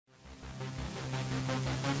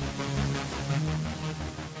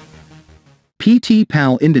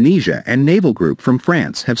PAL Indonesia and Naval Group from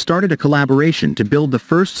France have started a collaboration to build the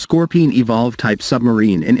first Scorpene Evolve type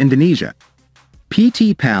submarine in Indonesia.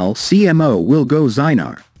 PAL CMO Willgo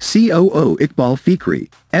Zainar, COO Iqbal Fikri,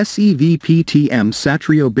 SEVP TM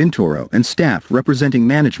Satriyo Bintoro and staff representing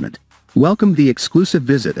management welcomed the exclusive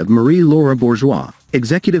visit of Marie Laure Bourgeois,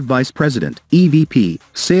 Executive Vice President, EVP,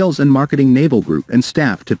 Sales and Marketing Naval Group and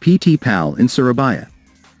staff to PAL in Surabaya.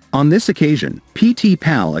 On this occasion,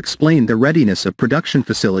 PAL explained the readiness of production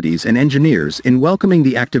facilities and engineers in welcoming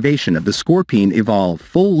the activation of the Scorpene Evolve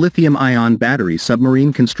full lithium-ion battery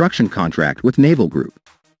submarine construction contract with Naval Group.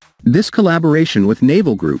 This collaboration with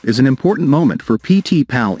Naval Group is an important moment for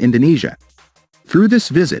PAL Indonesia. Through this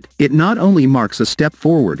visit, it not only marks a step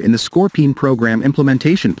forward in the Scorpene program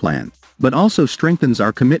implementation plan, but also strengthens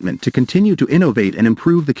our commitment to continue to innovate and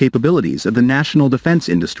improve the capabilities of the national defense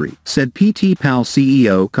industry, said PAL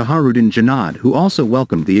CEO Kaharuddin Djenod, who also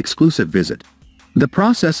welcomed the exclusive visit. The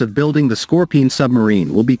process of building the Scorpene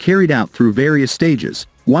submarine will be carried out through various stages,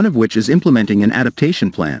 one of which is implementing an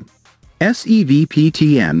adaptation plan. SEVP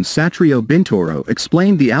TM Satriyo Bintoro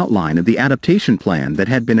explained the outline of the adaptation plan that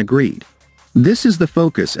had been agreed. This is the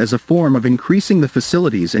focus as a form of increasing the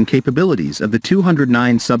facilities and capabilities of the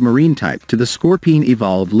 209 submarine type to the Scorpene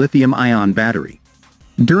Evolve lithium-ion battery.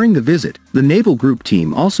 During the visit, the Naval Group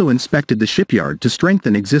team also inspected the shipyard to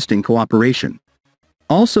strengthen existing cooperation.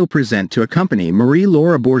 Also present to accompany Marie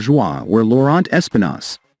Laure Bourgeois were Laurent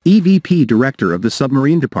Espinasse, EVP Director of the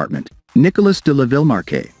Submarine Department, Nicolas de la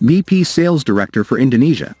Villemarque, VP Sales Director for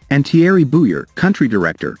Indonesia, and Thierry Bouyer, Country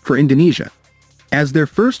Director for Indonesia. As their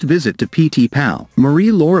first visit to PAL,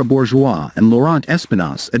 Marie Laure Bourgeois and Laurent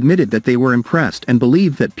Espinasse admitted that they were impressed and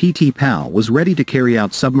believed that PAL was ready to carry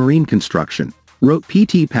out submarine construction, wrote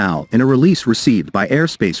PAL in a release received by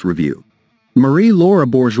Airspace Review. Marie Laure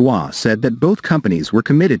Bourgeois said that both companies were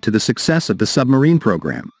committed to the success of the submarine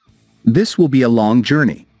program. This will be a long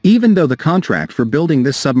journey. Even though the contract for building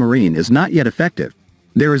this submarine is not yet effective,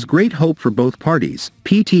 there is great hope for both parties,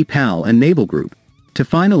 PAL and Naval Group, to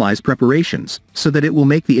finalize preparations, so that it will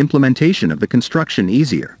make the implementation of the construction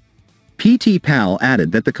easier. PAL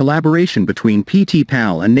added that the collaboration between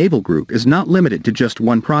PAL and Naval Group is not limited to just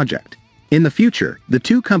one project. In the future, the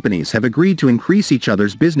two companies have agreed to increase each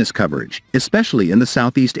other's business coverage, especially in the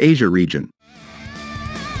Southeast Asia region.